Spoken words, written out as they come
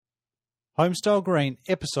Homestyle Green,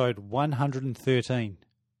 episode 113.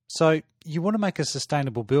 So, you want to make a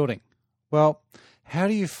sustainable building. Well, how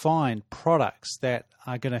do you find products that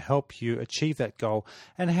are going to help you achieve that goal?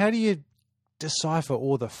 And how do you decipher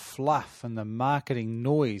all the fluff and the marketing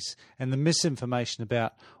noise and the misinformation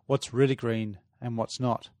about what's really green and what's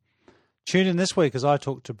not? Tune in this week as I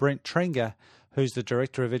talk to Brent Trenger, who's the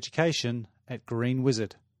Director of Education at Green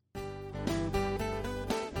Wizard.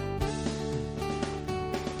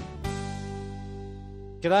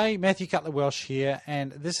 G'day, Matthew Cutler-Welsh here,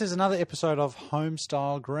 and this is another episode of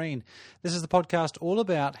Homestyle Green. This is the podcast all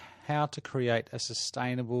about how to create a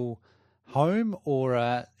sustainable home or,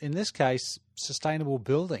 in this case, sustainable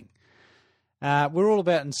building. We're all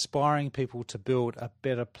about inspiring people to build a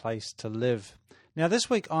better place to live. Now, this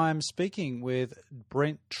week I'm speaking with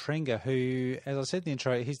Brent Trenger, who, as I said in the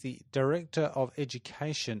intro, he's the Director of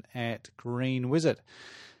Education at Green Wizard.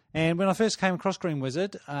 And when I first came across Green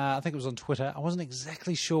Wizard, I think it was on Twitter, I wasn't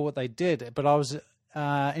exactly sure what they did, but I was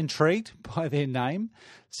intrigued by their name.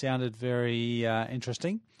 Sounded very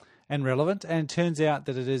interesting and relevant, and it turns out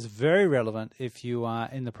that it is very relevant if you are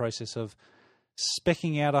in the process of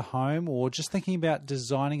speccing out a home or just thinking about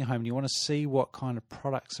designing a home and you want to see what kind of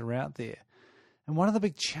products are out there. And one of the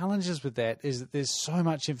big challenges with that is that there's so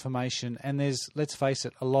much information and there's, let's face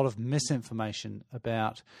it, a lot of misinformation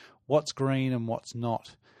about what's green and what's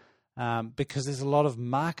not. Because there's a lot of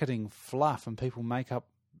marketing fluff and people make up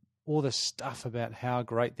all this stuff about how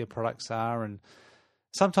great their products are, and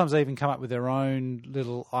sometimes they even come up with their own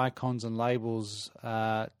little icons and labels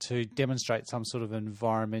to demonstrate some sort of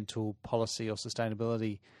environmental policy or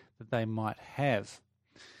sustainability that they might have.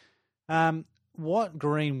 What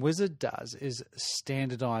Green Wizard does is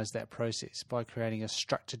standardize that process by creating a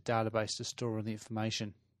structured database to store all the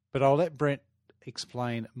information. But I'll let Brent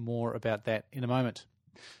explain more about that in a moment.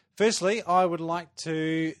 Firstly, I would like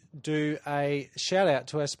to do a shout out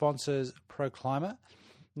to our sponsors, ProClimate.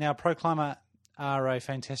 Now, ProClimate are a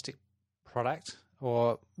fantastic product,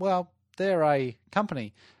 they're a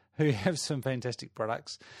company who have some fantastic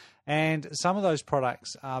products. And some of those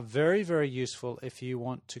products are very, very useful if you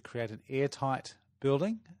want to create an airtight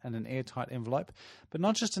building and an airtight envelope, but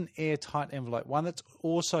not just an airtight envelope, one that's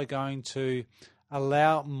also going to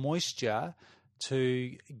allow moisture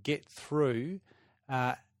to get through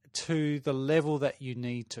to the level that you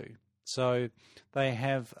need to. So they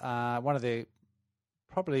have one of their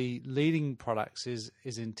probably leading products is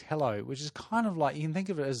Intello, which is kind of like, you can think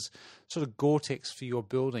of it as sort of Gore-Tex for your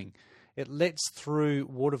building. It lets through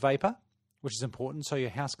water vapor, which is important, so your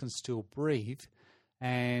house can still breathe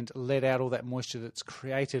and let out all that moisture that's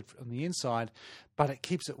created on the inside, but it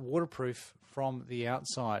keeps it waterproof from the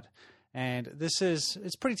outside. And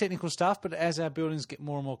it's pretty technical stuff, but as our buildings get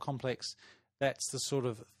more and more complex, that's the sort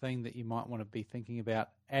of thing that you might want to be thinking about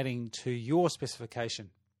adding to your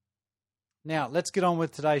specification. Now, let's get on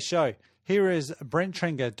with today's show. Here is Brent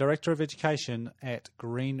Trenger, Director of Education at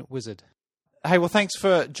Green Wizard. Hey, well, thanks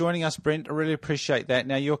for joining us, Brent. I really appreciate that.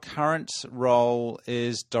 Now, your current role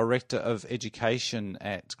is Director of Education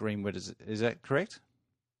at Green Wizard. Is that correct?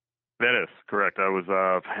 That is correct. I was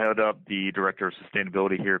head up the Director of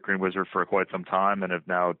Sustainability here at Green Wizard for quite some time, and have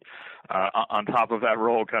now, on top of that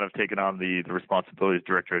role, kind of taken on the responsibility as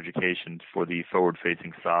Director of Education for the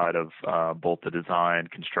forward-facing side of both the design,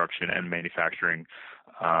 construction, and manufacturing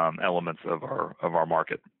elements of our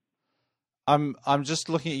market. I'm just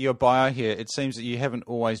looking at your bio here. It seems that you haven't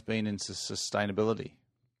always been into sustainability.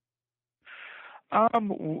 A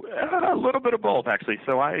little bit of both, actually.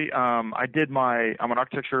 So I'm an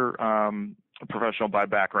architecture professional by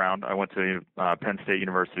background. I went to Penn State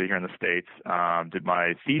University here in the States, did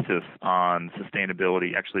my thesis on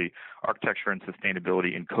sustainability, actually architecture and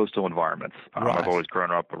sustainability in coastal environments. Right. I've always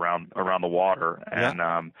grown up around the water, and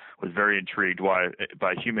was very intrigued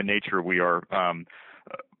by human nature. We are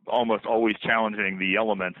almost always challenging the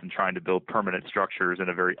elements and trying to build permanent structures in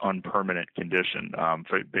a very unpermanent condition,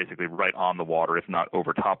 so basically right on the water, if not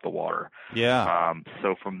over top the water. Yeah.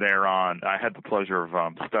 So from there on, I had the pleasure of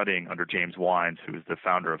studying under James Wines, who was the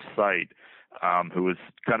founder of SITE, who was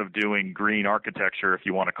kind of doing green architecture, if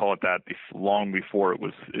you want to call it that, long before it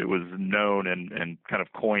was known and kind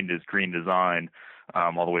of coined as green design.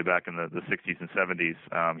 All the way back in the 60s and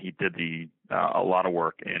 70s, he did a lot of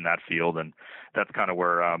work in that field, and that's kind of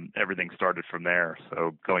where everything started from there.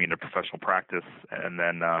 So going into professional practice, and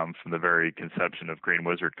then from the very conception of Green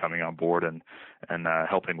Wizard coming on board and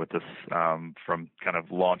helping with this from kind of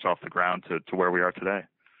launch off the ground to where we are today.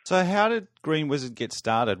 So how did Green Wizard get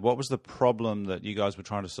started? What was the problem that you guys were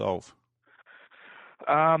trying to solve?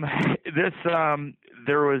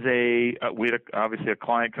 There was we had obviously a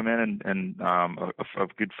client come in and a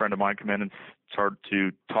good friend of mine come in and start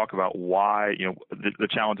to talk about why, the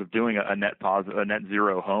challenge of doing a net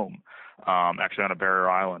zero home, actually on a barrier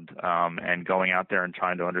island, and going out there and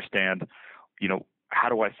trying to understand, how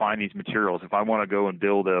do I find these materials? If I want to go and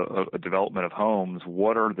build a development of homes,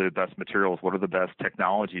 what are the best materials? What are the best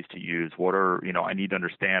technologies to use? I need to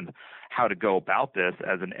understand how to go about this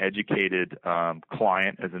as an educated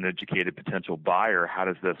client, as an educated potential buyer. How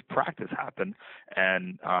does this practice happen?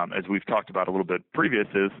 And as we've talked about a little bit previous,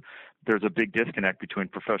 there's a big disconnect between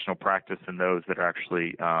professional practice and those that are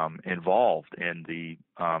actually involved in the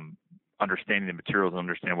understanding the materials and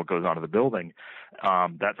understand what goes on in the building.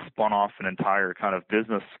 That spun off an entire kind of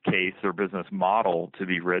business case or business model to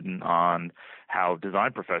be written on how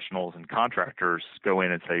design professionals and contractors go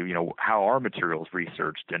in and say, how are materials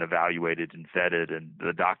researched and evaluated and vetted, and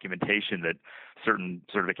the documentation that certain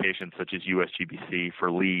certifications such as USGBC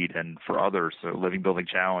for LEED and for others, so Living Building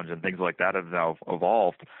Challenge and things like that have now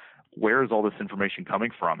evolved. Where is all this information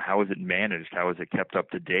coming from? How is it managed? How is it kept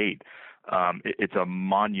up to date? It's a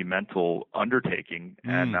monumental undertaking,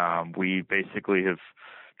 and we basically have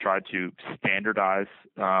tried to standardize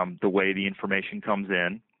the way the information comes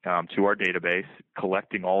in to our database,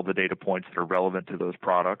 collecting all the data points that are relevant to those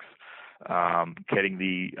products, getting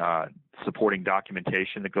the supporting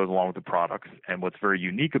documentation that goes along with the products. And what's very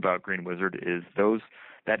unique about Green Wizard is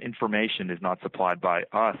that information is not supplied by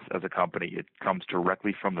us as a company. It comes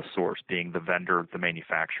directly from the source, being the vendor, the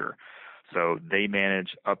manufacturer. So they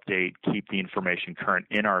manage, update, keep the information current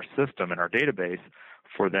in our system, in our database,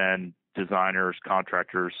 for then designers,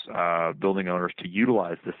 contractors, building owners to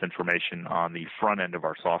utilize this information on the front end of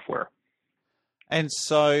our software. And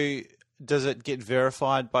so does it get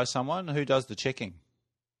verified by someone? Who does the checking?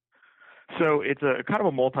 So it's a kind of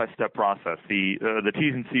a multi-step process. The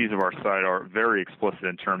T's and C's of our site are very explicit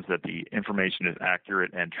in terms that the information is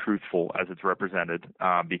accurate and truthful as it's represented.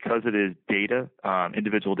 Because it is data,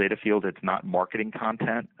 individual data field, it's not marketing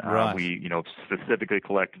content. Right. We specifically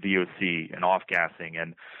collect VOC and off-gassing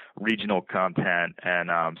and regional content and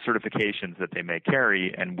certifications that they may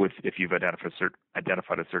carry. And if you've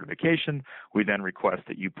identified a certification, we then request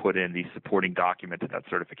that you put in the supporting document to that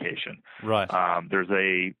certification. Right.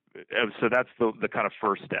 So that's the kind of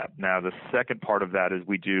first step. Now, the second part of that is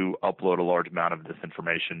we do upload a large amount of this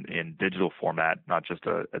information in digital format, not just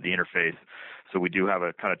the interface. So we do have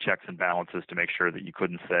a kind of checks and balances to make sure that you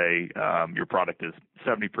couldn't say your product is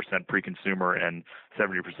 70% pre-consumer and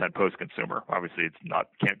 70% post-consumer. Obviously,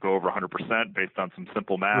 can't go over 100% based on some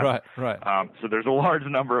simple math. Right. So there's a large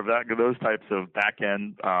number of those types of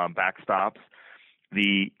back-end backstops.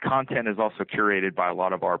 The content is also curated by a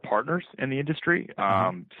lot of our partners in the industry,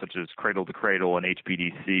 such as Cradle to Cradle and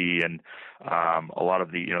HPDC, and a lot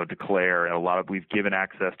of the Declare, and we've given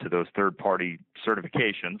access to those third-party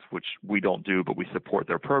certifications, which we don't do, but we support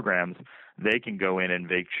their programs. They can go in and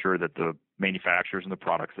make sure that the manufacturers and the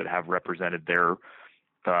products that have represented their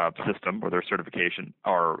system or their certification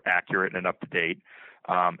are accurate and up to date.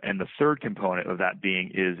 And the third component of that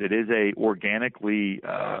it is an organic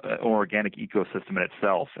ecosystem in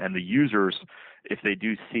itself. And the users, if they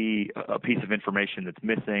do see a piece of information that's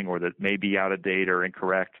missing or that may be out of date or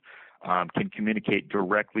incorrect, can communicate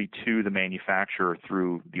directly to the manufacturer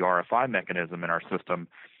through the RFI mechanism in our system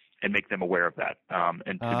and make them aware of that.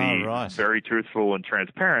 And to be very truthful and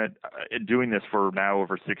transparent, in doing this for now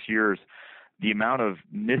over 6 years, the amount of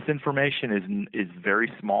misinformation is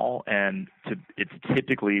very small, and it's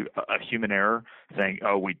typically a human error saying,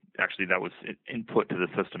 that was input to the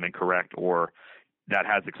system incorrect, or that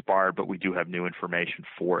has expired, but we do have new information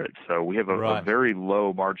for it. So we have a very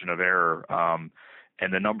low margin of error,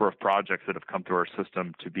 and the number of projects that have come through our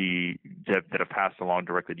system that have passed along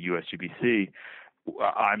directly to USGBC,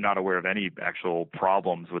 I'm not aware of any actual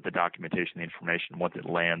problems with the documentation, the information, once it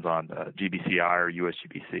lands on GBCI or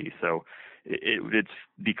USGBC. So it's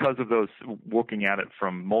because of those looking at it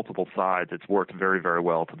from multiple sides, it's worked very, very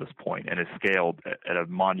well to this point and is scaled at a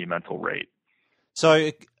monumental rate.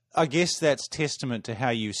 So I guess that's testament to how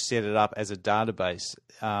you set it up as a database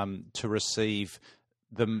to receive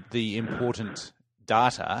the important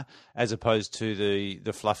data, as opposed to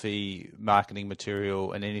the fluffy marketing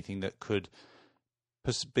material and anything that could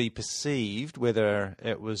be perceived, whether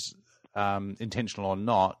it was intentional or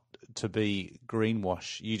not, to be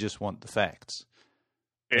greenwash. You just want the facts.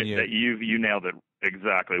 You nailed it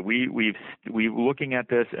exactly. We're looking at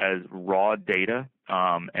this as raw data,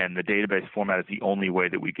 and the database format is the only way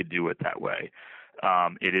that we could do it that way.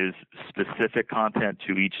 It is specific content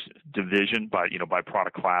to each division by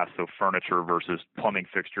product class. So furniture versus plumbing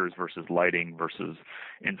fixtures versus lighting versus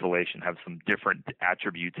insulation have some different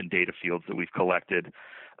attributes and data fields that we've collected.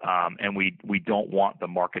 And we don't want the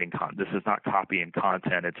marketing content. This is not copying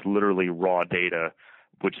content. It's literally raw data,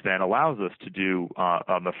 which then allows us to do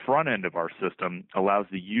on the front end of our system, allows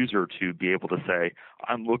the user to be able to say,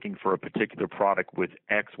 I'm looking for a particular product with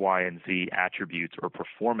X, Y, and Z attributes or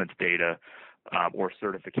performance data or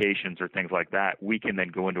certifications or things like that. We can then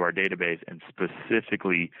go into our database and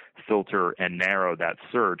specifically filter and narrow that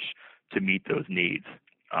search to meet those needs.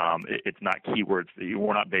 It's not keywords.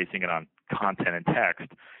 We're not basing it on content and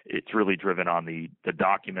text. It's really driven on the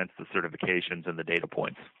documents, the certifications, and the data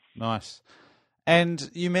points. Nice. And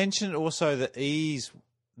you mentioned also the ease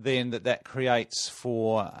then that creates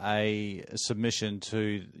for a submission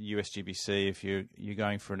to USGBC if you're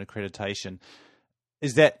going for an accreditation.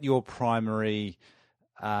 Is that your primary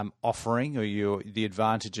offering or the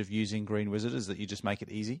advantage of using GreenWizard is that you just make it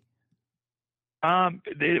easy?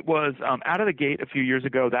 It was out of the gate a few years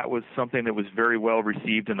ago. That was something that was very well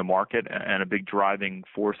received in the market and a big driving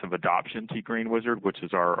force of adoption to GreenWizard, which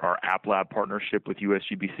is our App Lab partnership with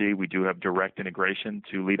USGBC. We do have direct integration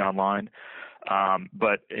to Lead Online.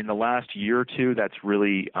 But in the last year or two, that's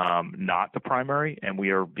really not the primary, and we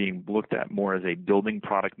are being looked at more as a building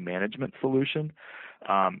product management solution,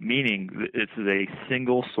 meaning it's a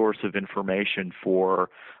single source of information for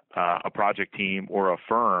a project team or a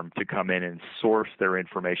firm to come in and source their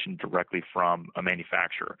information directly from a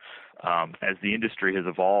manufacturer. As the industry has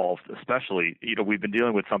evolved, especially, we've been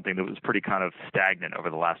dealing with something that was pretty kind of stagnant over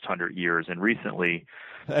the last 100 years, and recently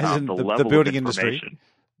the level the building of information.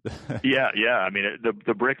 Industry. Yeah. I mean,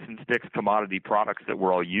 the bricks and sticks commodity products that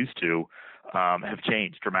we're all used to have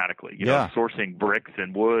changed dramatically. You know, sourcing bricks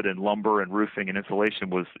and wood and lumber and roofing and insulation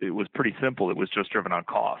was pretty simple. It was just driven on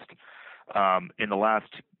cost. In the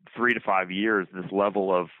last 3 to 5 years, this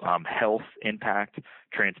level of health impact,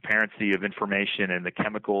 transparency of information, and the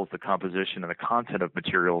chemicals, the composition, and the content of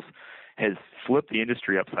materials has flipped the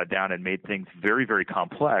industry upside down and made things very, very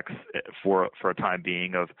complex for a time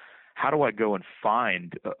being of how do I go and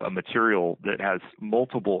find a material that has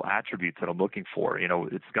multiple attributes that I'm looking for?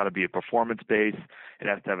 It's got to be a performance base. It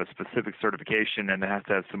has to have a specific certification, and it has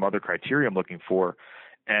to have some other criteria I'm looking for.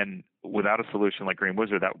 And without a solution like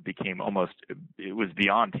GreenWizard, that became it was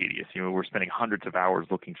beyond tedious. We're spending hundreds of hours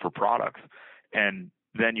looking for products. And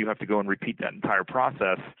then you have to go and repeat that entire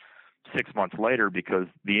process 6 months later because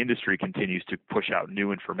the industry continues to push out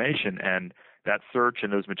new information. And that search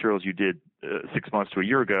and those materials you did 6 months to a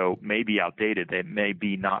year ago may be outdated. They may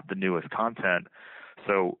be not the newest content.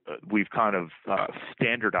 So we've kind of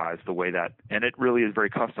standardized the way that, and it really is very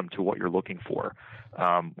custom to what you're looking for.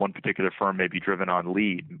 One particular firm may be driven on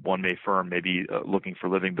lead. One firm may be looking for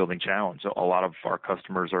living building challenge. A lot of our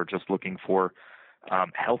customers are just looking for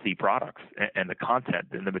healthy products and the content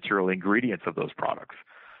and the material ingredients of those products.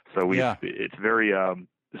 So it's very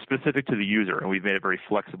specific to the user, and we've made it very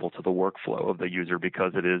flexible to the workflow of the user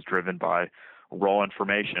because it is driven by raw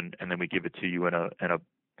information, and then we give it to you in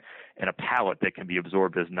a palette that can be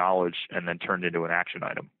absorbed as knowledge and then turned into an action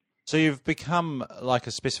item. So you've become like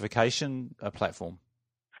a specification platform.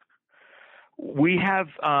 We have,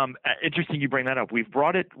 interesting you bring that up. We've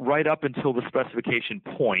brought it right up until the specification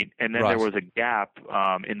point, and then there was a gap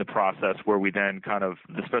in the process where we then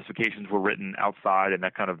the specifications were written outside, and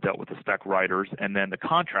that kind of dealt with the spec writers. And then the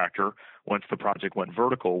contractor, once the project went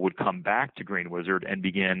vertical, would come back to GreenWizard and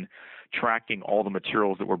begin tracking all the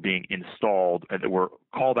materials that were being installed and that were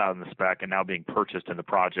called out in the spec and now being purchased in the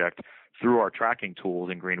project through our tracking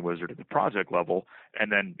tools in GreenWizard at the project level,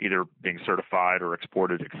 and then either being certified or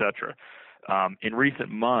exported, et cetera. In recent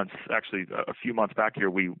months, actually a few months back here,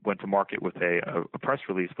 we went to market with a press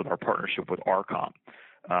release with our partnership with ARCOM.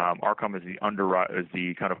 ARCOM is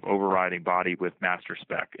the kind of overriding body with Master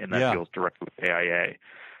Spec, and that deals directly with AIA.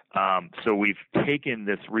 So we've taken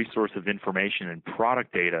this resource of information and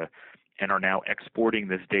product data and are now exporting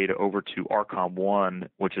this data over to ARCOM One,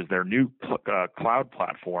 which is their new cloud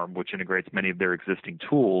platform, which integrates many of their existing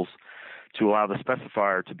tools to allow the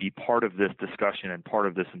specifier to be part of this discussion and part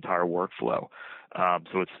of this entire workflow.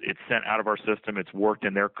 So it's sent out of our system. It's worked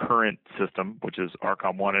in their current system, which is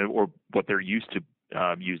ARCOM One, or what they're used to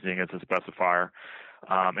using as a specifier.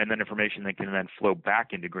 And then information that can then flow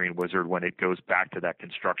back into GreenWizard when it goes back to that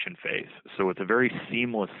construction phase. So it's a very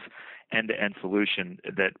seamless end-to-end solution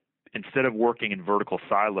that instead of working in vertical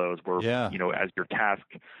silos where, as your task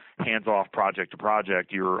hands off project to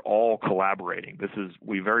project, you're all collaborating.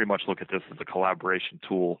 We very much look at this as a collaboration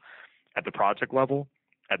tool at the project level,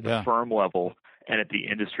 at the firm level, and at the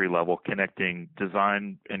industry level, connecting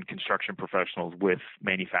design and construction professionals with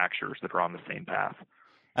manufacturers that are on the same path.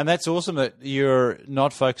 And that's awesome that you're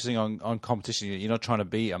not focusing on competition. You're not trying to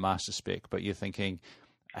be a master spec, but you're thinking,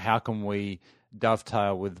 how can we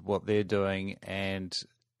dovetail with what they're doing and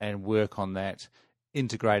work on that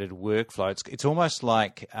integrated workflow? It's almost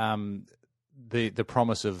like the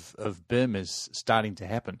promise of BIM is starting to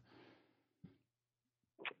happen.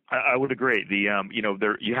 I would agree.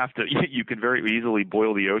 You can very easily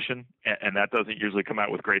boil the ocean, and that doesn't usually come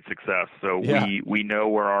out with great success. So we know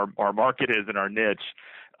where our market is and our niche,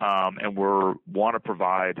 and we want to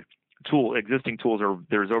provide existing tools.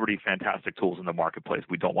 There's already fantastic tools in the marketplace.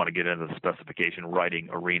 We don't want to get into the specification writing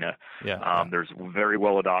arena. There's very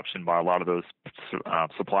well adoption by a lot of those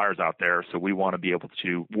suppliers out there. So we want to be able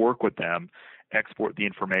to work with them, export the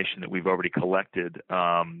information that we've already collected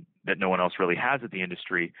that no one else really has at the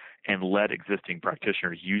industry, and let existing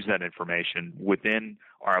practitioners use that information within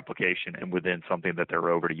our application and within something that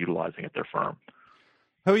they're already utilizing at their firm.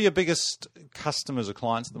 Who are your biggest customers or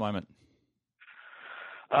clients at the moment?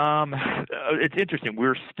 It's interesting.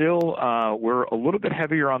 We're a little bit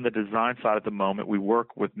heavier on the design side at the moment. We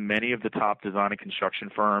work with many of the top design and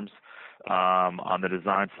construction firms. On the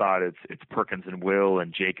design side, it's Perkins and Will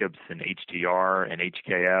and Jacobs and HDR and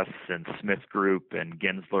HKS and Smith Group and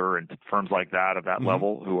Gensler and firms like that of that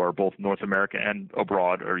level, who are both North America and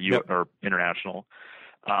abroad or international.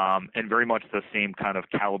 And very much the same kind of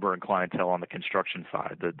caliber and clientele on the construction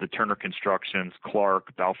side. The Turner Constructions,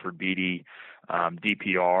 Clark, Balfour Beatty,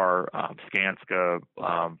 DPR, Skanska,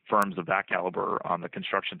 firms of that caliber on the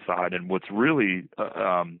construction side. And what's really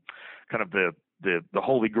kind of the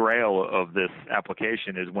holy grail of this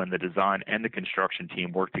application is when the design and the construction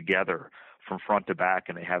team work together from front to back,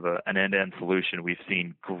 and they have an end-to-end solution. We've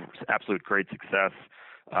seen absolute great success.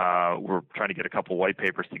 We're trying to get a couple white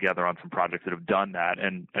papers together on some projects that have done that.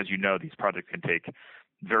 And as you know, these projects can take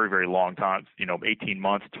very, very long time. 18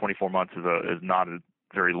 months, 24 months is not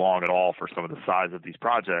very long at all for some of the size of these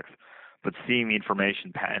projects. But seeing the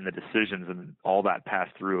information and the decisions and all that pass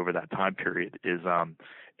through over that time period is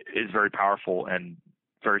very powerful and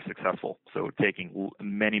very successful. So taking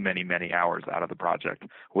many, many, many hours out of the project,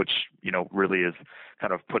 which, really is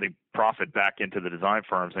kind of putting profit back into the design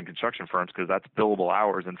firms and construction firms, because that's billable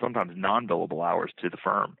hours and sometimes non-billable hours to the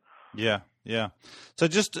firm. Yeah. So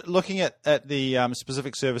just looking at the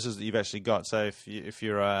specific services that you've actually got. So if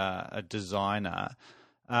you're a designer,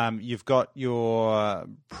 you've got your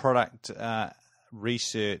product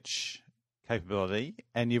research capability,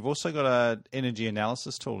 and you've also got an energy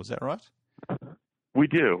analysis tool. Is that right? We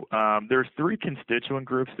do. There's three constituent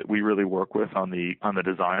groups that we really work with on the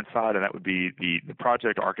design side, and that would be the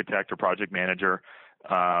project architect or project manager,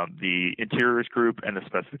 the interiors group, and the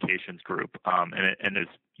specifications group. And as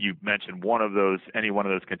you mentioned, any one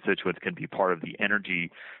of those constituents can be part of the energy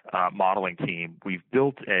modeling team. We've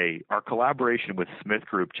built our collaboration with Smith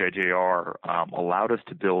Group, JJR, allowed us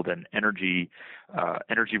to build an energy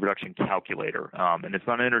reduction calculator. And it's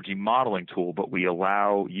not an energy modeling tool, but we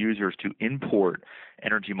allow users to import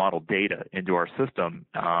energy model data into our system.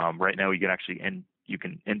 Right now, you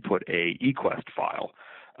can input a eQuest file,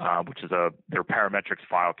 which is their parametrics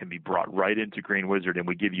file can be brought right into Green Wizard, and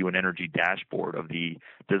we give you an energy dashboard of the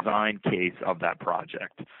design case of that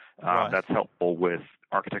project. Right. That's helpful with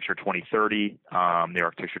Architecture 2030. The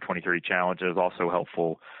Architecture 2030 Challenge is also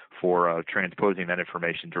helpful for transposing that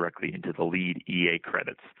information directly into the LEED EA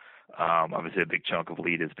credits. Obviously, a big chunk of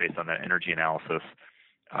LEED is based on that energy analysis,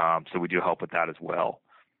 so we do help with that as well.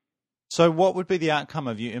 So what would be the outcome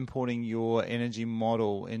of you importing your energy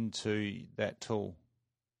model into that tool?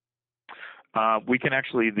 We can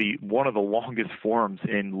actually, one of the longest forms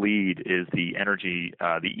in LEED is the energy,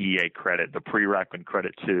 the EA credit, the pre-REC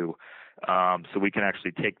credit 2. So we can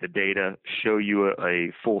actually take the data, show you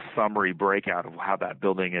a full summary breakout of how that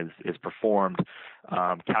building is performed,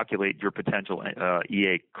 calculate your potential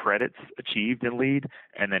EA credits achieved in LEED,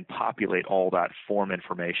 and then populate all that form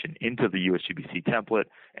information into the USGBC template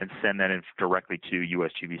and send that in directly to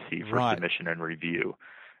USGBC for submission and review.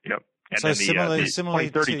 And so then similarly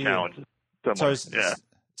 2030 challenges.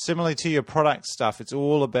 Similarly to your product stuff, it's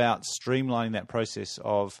all about streamlining that process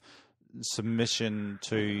of submission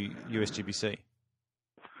to USGBC.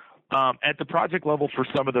 At the project level, for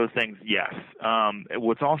some of those things, yes.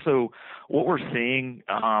 What we're seeing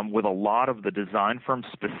with a lot of the design firms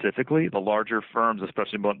specifically, the larger firms,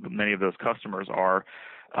 especially many of those customers are,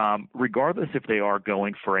 regardless if they are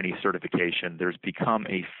going for any certification, there's become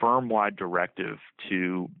a firm-wide directive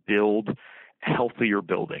to build healthier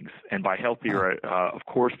buildings. And by healthier, of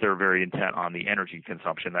course, they're very intent on the energy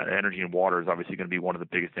consumption. That energy and water is obviously going to be one of the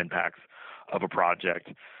biggest impacts of a project.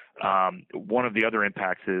 One of the other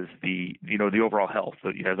impacts is the overall health.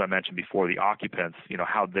 As I mentioned before, the occupants,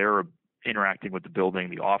 how they're interacting with the building,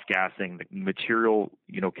 the off-gassing, the material,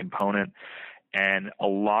 component. And a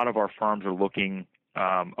lot of our firms are looking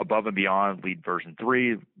above and beyond LEED version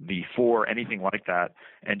 3, V4, anything like that,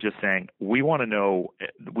 and just saying, we want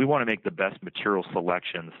to make the best material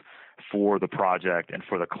selections for the project and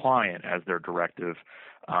for the client as their directive.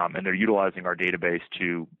 And they're utilizing our database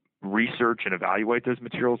to research and evaluate those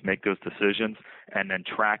materials, make those decisions, and then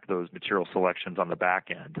track those material selections on the back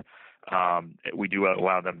end. We do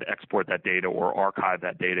allow them to export that data or archive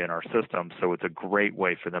that data in our system. So it's a great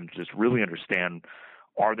way for them to just really understand,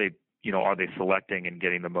 are they selecting and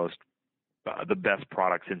getting the best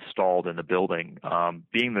products installed in the building?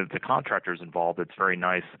 Being that the contractor's involved, it's very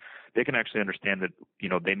nice. They can actually understand that,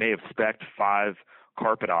 they may have spec'd 5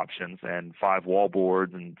 carpet options and 5 wall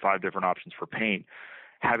boards and 5 different options for paint.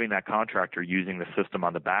 Having that contractor using the system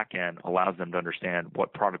on the back end allows them to understand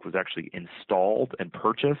what product was actually installed and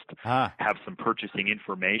purchased, have some purchasing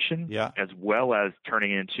information, as well as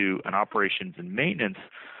turning into an operations and maintenance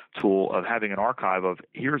tool of having an archive of,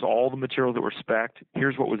 here's all the materials that were spec'd,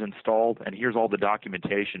 here's what was installed, and here's all the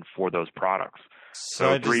documentation for those products.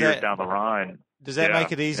 So 3 years down the line. Does that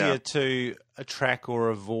make it easier to track or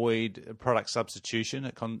avoid product substitution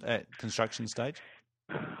at construction stage?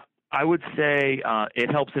 I would say it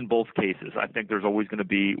helps in both cases. I think there's always going to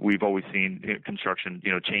be, we've always seen construction,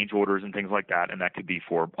 change orders and things like that, and that could be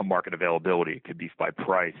for a market availability. It could be by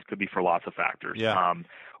price. It could be for lots of factors. Yeah.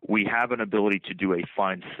 We have an ability to do a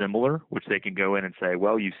find similar, which they can go in and say,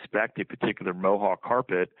 well, you spec'd a particular Mohawk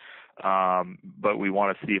carpet, but we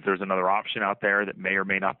want to see if there's another option out there that may or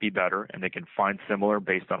may not be better, and they can find similar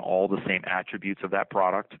based on all the same attributes of that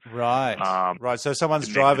product. Right. Right. So someone's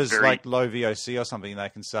driver's like low VOC or something, they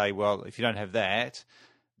can say, well, if you don't have that,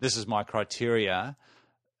 this is my criteria.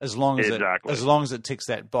 As long as it ticks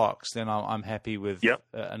that box, then I'm happy with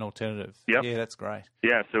an alternative. Yep. Yeah, that's great.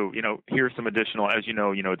 Yeah. So here's some additional. As you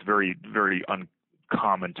know, it's very, very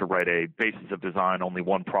uncommon to write a basis of design. Only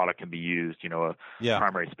one product can be used. A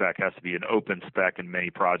primary spec has to be an open spec in many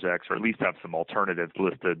projects, or at least have some alternatives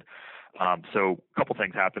listed. So a couple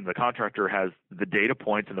things happen. The contractor has the data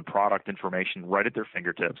points and the product information right at their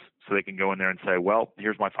fingertips, so they can go in there and say, well,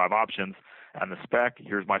 here's my 5 options on the spec.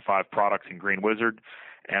 Here's my 5 products in Green Wizard.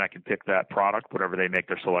 And I can pick that product, whatever they make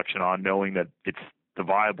their selection on, knowing that it's the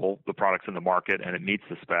product's in the market and it meets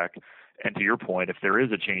the spec. And to your point, if there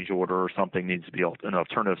is a change order or something needs to be an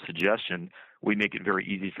alternative suggestion, we make it very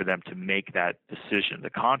easy for them to make that decision.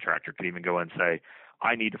 The contractor could even go and say,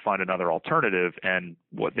 I need to find another alternative. And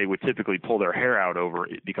what they would typically pull their hair out over,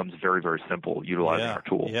 it becomes very, very simple utilizing our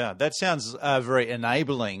tool. Yeah, that sounds very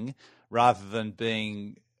enabling rather than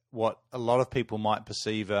being what a lot of people might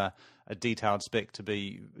perceive a detailed spec to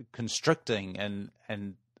be constricting and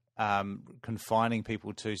confining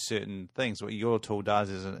people to certain things. What your tool does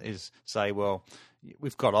is say, well,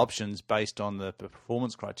 we've got options based on the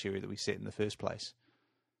performance criteria that we set in the first place.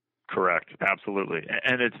 Correct. Absolutely.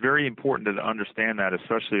 And it's very important to understand that,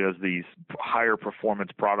 especially as these higher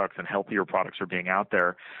performance products and healthier products are being out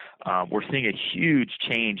there. We're seeing a huge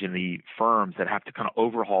change in the firms that have to kind of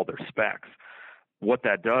overhaul their specs. What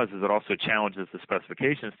that does is it also challenges the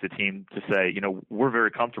specifications team to say, we're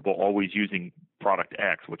very comfortable always using product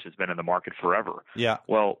X, which has been in the market forever. Yeah.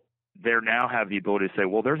 Well, they now have the ability to say,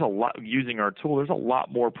 well, there's a lot, using our tool, there's a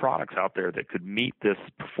lot more products out there that could meet this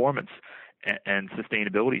performance and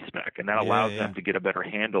sustainability spec. And that allows them to get a better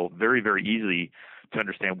handle very, very easily to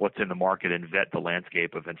understand what's in the market and vet the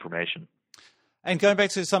landscape of information. And going back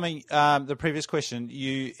to something, the previous question,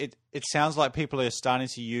 it sounds like people are starting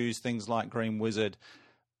to use things like Green Wizard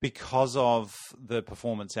because of the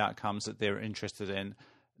performance outcomes that they're interested in,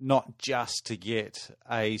 not just to get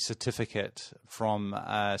a certificate from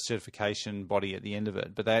a certification body at the end of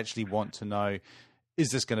it, but they actually want to know, is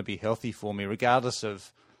this going to be healthy for me, regardless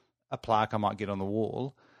of a plaque I might get on the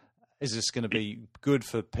wall? Is this going to be good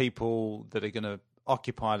for people that are going to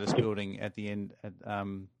occupy this building at the end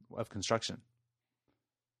of construction?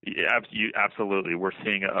 Yeah, absolutely. We're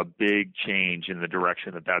seeing a big change in the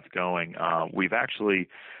direction that's going. We've actually,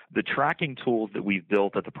 the tracking tools that we've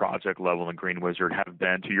built at the project level in Green Wizard have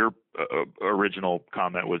been, to your original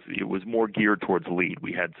comment, it was more geared towards LEED.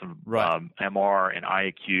 We had some MR and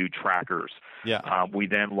IAQ trackers. Yeah. We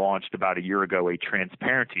then launched about a year ago a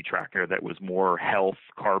transparency tracker that was more health,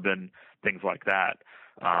 carbon, things like that.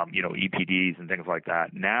 EPDs and things like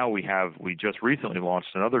that. Now we just recently launched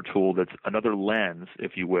another tool that's another lens,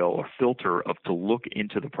 if you will, or filter to look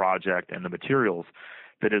into the project and the materials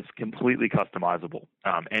that is completely customizable.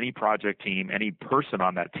 Any project team, any person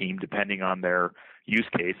on that team, depending on their use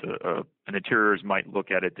case, an interiors might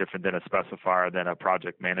look at it different than a specifier, than a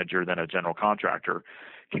project manager, than a general contractor,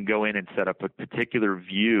 can go in and set up a particular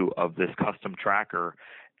view of this custom tracker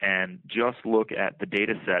and just look at the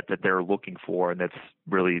data set that they're looking for, and that's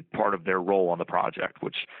really part of their role on the project,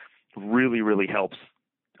 which really, really helps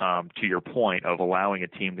to your point of allowing a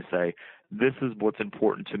team to say, this is what's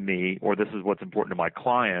important to me, or this is what's important to my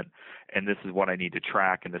client, and this is what I need to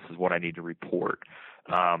track, and this is what I need to report.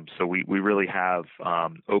 So we really have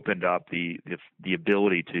opened up the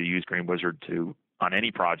ability to use Green Wizard on any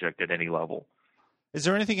project at any level. Is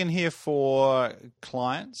there anything in here for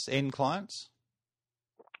clients, end clients?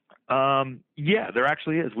 Yeah, there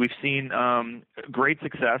actually is. We've seen great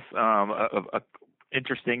success.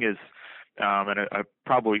 Interesting is, and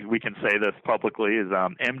probably we can say this publicly, is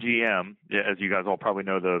MGM, as you guys all probably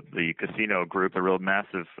know, the casino group, a real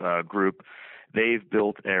massive group. They've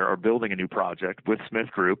are building a new project with Smith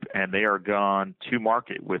Group, and they are gone to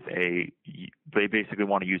market with they basically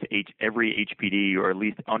want to use every HPD, or at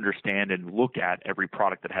least understand and look at every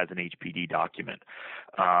product that has an HPD document.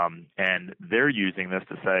 And they're using this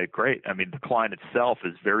to say, great, I mean, the client itself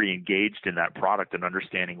is very engaged in that product and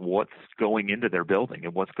understanding what's going into their building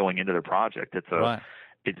and what's going into their project.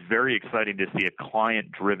 It's very exciting to see a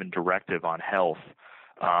client-driven directive on health.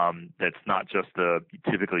 That's not just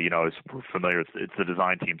typically, as we're familiar, it's the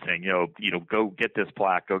design team saying, go get this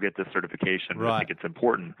plaque, go get this certification. Right. I think it's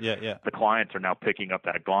important. Yeah. The clients are now picking up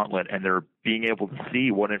that gauntlet, and they're being able to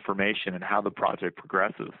see what information and how the project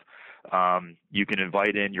progresses. You can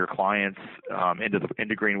invite in your clients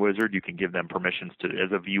into Green Wizard. You can give them permissions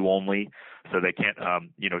as a view only, so they can't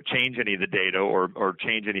change any of the data or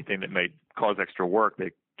change anything that may cause extra work.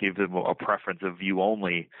 They give them a preference of view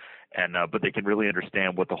only. But they can really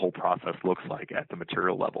understand what the whole process looks like at the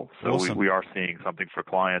material level. So awesome. we are seeing something for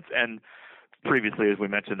clients. And previously, as we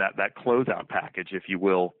mentioned, that closeout package, if you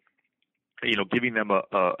will, giving them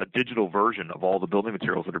a digital version of all the building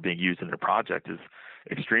materials that are being used in their project is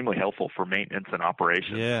extremely helpful for maintenance and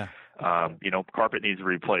operations. Yeah. Carpet needs to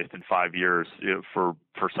be replaced in 5 years for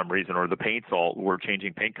some reason, or the paint's we're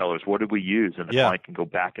changing paint colors. What did we use? And the client can go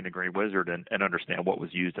back into Green Wizard and understand what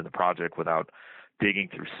was used in the project without digging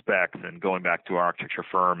through specs and going back to our architecture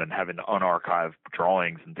firm and having to unarchive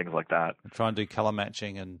drawings and things like that. Try and do color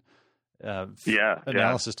matching and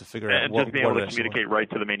analysis to figure out and what. Just being able to communicate right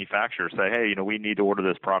to the manufacturer. Say, hey, we need to order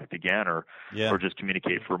this product again, or just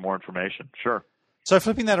communicate for more information. Sure. So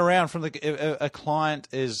flipping that around, from a client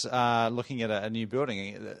is looking at a new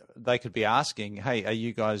building, they could be asking, hey, are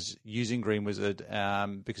you guys using Green Wizard?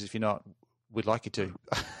 Because if you're not, we'd like you to.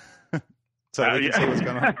 So we can see what's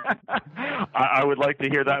going on. I would like to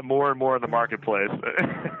hear that more and more in the marketplace.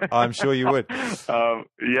 I'm sure you would.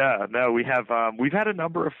 We have we've had a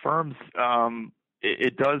number of firms.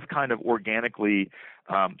 It does kind of organically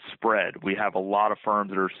spread. We have a lot of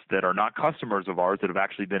firms that are not customers of ours that have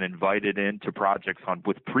actually been invited into projects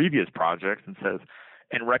with previous projects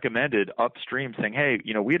and recommended upstream, saying, hey,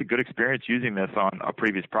 we had a good experience using this on a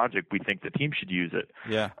previous project. We think the team should use it.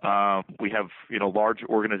 Yeah. We have, large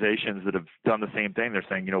organizations that have done the same thing. They're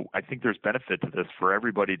saying, I think there's benefit to this for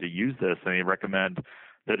everybody to use this, and they recommend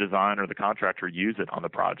the designer or the contractor use it on the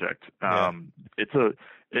project.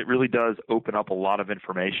 It really does open up a lot of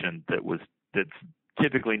information that's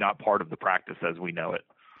typically not part of the practice as we know it.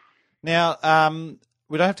 Now,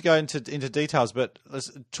 we don't have to go into details, but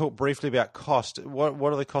let's talk briefly about cost. What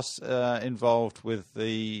are the costs involved with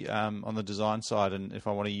the on the design side, and if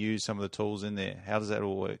I want to use some of the tools in there, how does that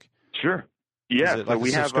all work? Sure. Yeah. Is it like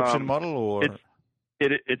a subscription model, or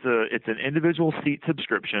it's an individual seat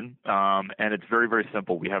subscription, and it's very, very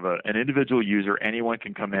simple. We have an individual user. Anyone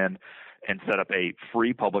can come in and set up a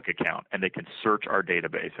free public account, and they can search our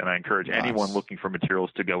database. And I encourage anyone looking for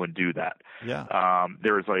materials to go and do that. Yeah.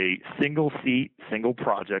 There is a single seat, single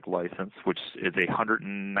project license, which is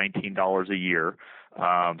 $119 a year.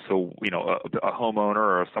 So, a homeowner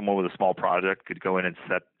or someone with a small project could go in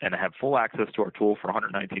and have full access to our tool for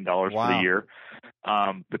 $119 for the year.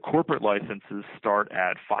 The corporate licenses start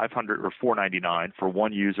at $500 or $499 for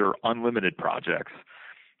one user, unlimited projects.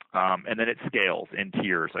 And then it scales in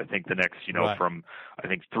tiers. I think the next, from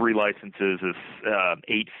 3 licenses is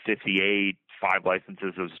 $858, 5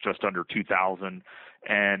 licenses is just under $2,000.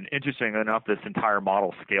 And interestingly enough, this entire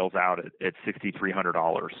model scales out at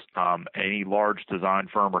 $6,300. Any large design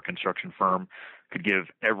firm or construction firm could give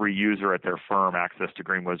every user at their firm access to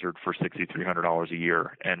Green Wizard for $6,300 a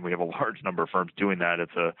year. And we have a large number of firms doing that.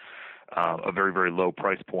 It's a very, very low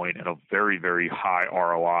price point and a very, very high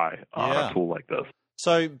ROI on a tool like this.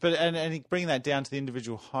 So, but and bringing that down to the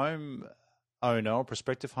individual home owner or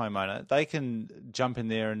prospective homeowner, they can jump in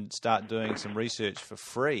there and start doing some research for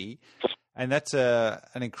free, and that's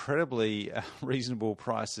an incredibly reasonable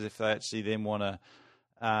price if they actually then want to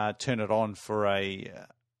turn it on for a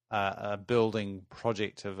building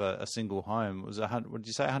project of a single home. Was what did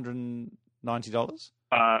you say, $190?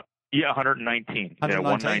 Yeah, 119. 119. Yeah,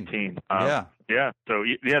 119. Yeah. Yeah. So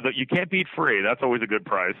you can't beat free. That's always a good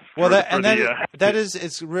price. Well,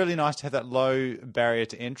 it's really nice to have that low barrier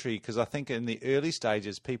to entry, because I think in the early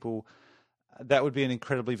stages, that would be an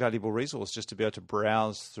incredibly valuable resource, just to be able to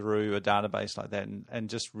browse through a database like that and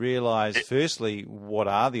just realize, firstly, what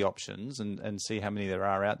are the options and see how many there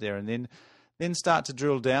are out there, and then start to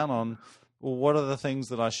drill down on, well, what are the things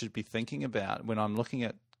that I should be thinking about when I'm looking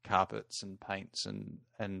at carpets and paints and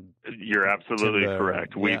you're absolutely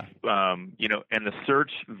correct. We've and the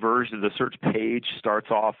search version, the search page starts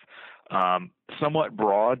off somewhat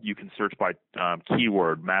broad. You can search by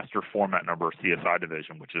keyword, master format number, CSI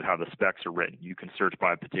division, which is how the specs are written. You can search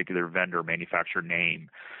by a particular vendor, manufacturer name.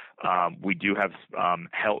 We do have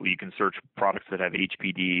help. You can search products that have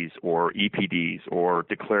HPDs or EPDs or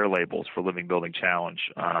declare labels for Living Building Challenge,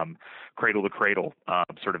 Cradle to Cradle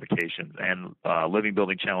certifications, and Living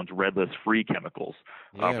Building Challenge Red List free chemicals,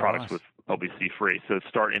 products with LBC free. So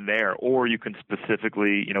start in there, or you can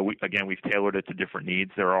specifically, we've tailored it to different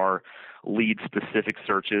needs. There are lead specific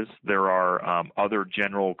searches. There are other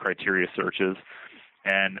general criteria searches.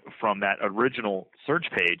 And from that original search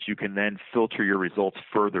page, you can then filter your results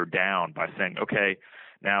further down by saying, okay,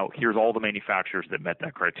 now here's all the manufacturers that met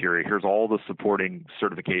that criteria. Here's all the supporting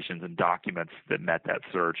certifications and documents that met that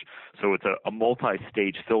search. So it's a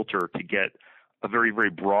multi-stage filter to get a very, very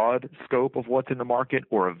broad scope of what's in the market,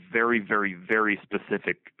 or a very, very, very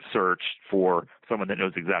specific search for someone that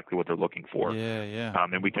knows exactly what they're looking for. Yeah.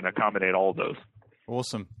 And we can accommodate all of those.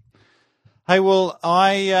 Awesome. Hey, well,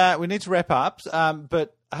 we need to wrap up,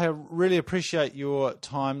 but I really appreciate your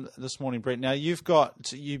time this morning, Brent. Now, you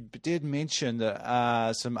did mention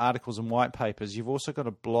that some articles and white papers. You've also got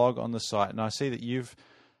a blog on the site, and I see that you've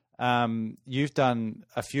done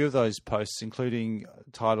a few of those posts, including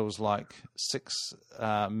titles like 6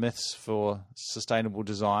 Myths for Sustainable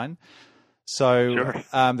Design. So sure.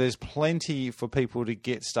 There's plenty for people to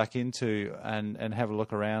get stuck into and have a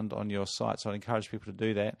look around on your site. So I'd encourage people to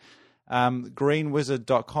do that.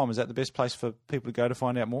 Greenwizard.com, is that the best place for people to go to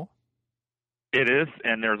find out more? It is,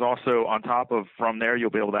 and there's also, on top of, from there, you'll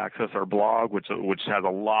be able to access our blog, which has a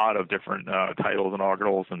lot of different titles and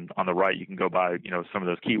articles, and on the right you can go by some of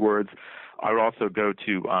those keywords. I would also go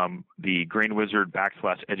to the Green Wizard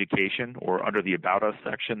 /education, or under the About Us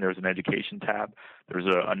section, there's an education tab. There's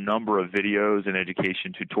a number of videos and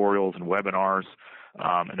education tutorials and webinars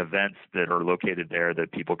and events that are located there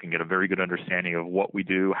that people can get a very good understanding of what we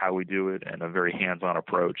do, how we do it, and a very hands-on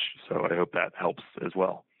approach. So I hope that helps as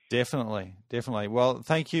well. Definitely. Well,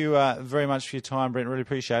 thank you very much for your time, Brent. Really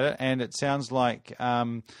appreciate it. And it sounds like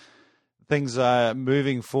things are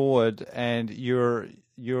moving forward, and you're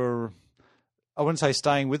I wouldn't say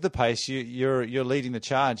staying with the pace. You're leading the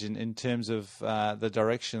charge in terms of the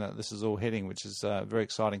direction that this is all heading, which is very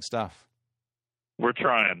exciting stuff. We're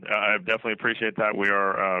trying. I definitely appreciate that. We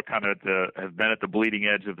are have been at the bleeding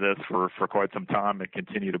edge of this for quite some time and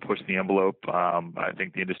continue to push the envelope. I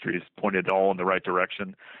think the industry has pointed all in the right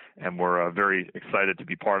direction, and we're very excited to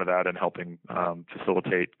be part of that and helping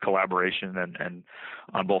facilitate collaboration and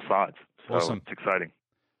on both sides. So awesome. It's exciting.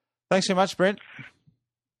 Thanks so much, Brent.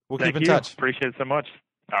 We'll keep in touch. Appreciate it so much.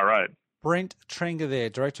 All right. Brent Trenger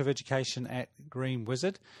there, Director of Education at Green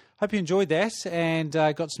Wizard. Hope you enjoyed that and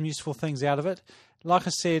got some useful things out of it. Like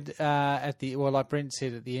I said like Brent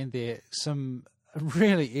said at the end there, some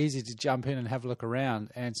really easy to jump in and have a look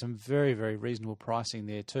around, and some very, very reasonable pricing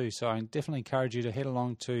there too. So I definitely encourage you to head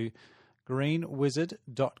along to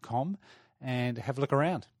greenwizard.com and have a look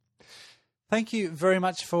around. Thank you very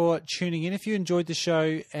much for tuning in. If you enjoyed the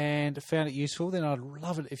show and found it useful, then I'd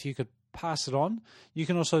love it if you could pass it on. You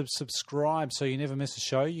can also subscribe so you never miss a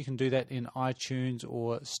show. You can do that in iTunes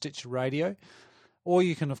or Stitcher Radio. Or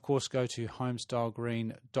you can, of course, go to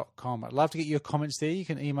homestylegreen.com. I'd love to get your comments there. You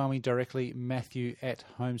can email me directly,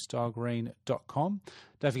 matthew@homestylegreen.com.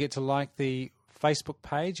 Don't forget to like the Facebook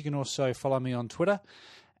page. You can also follow me on Twitter.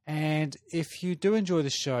 And if you do enjoy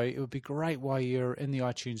the show, it would be great while you're in the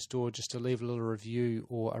iTunes store just to leave a little review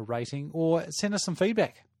or a rating, or send us some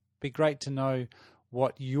feedback. It'd be great to know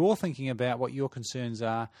what you're thinking about, what your concerns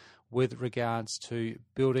are with regards to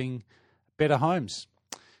building better homes.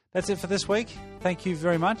 That's it for this week. Thank you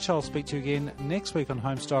very much. I'll speak to you again next week on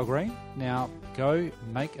Homestyle Green. Now, go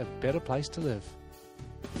make a better place to live.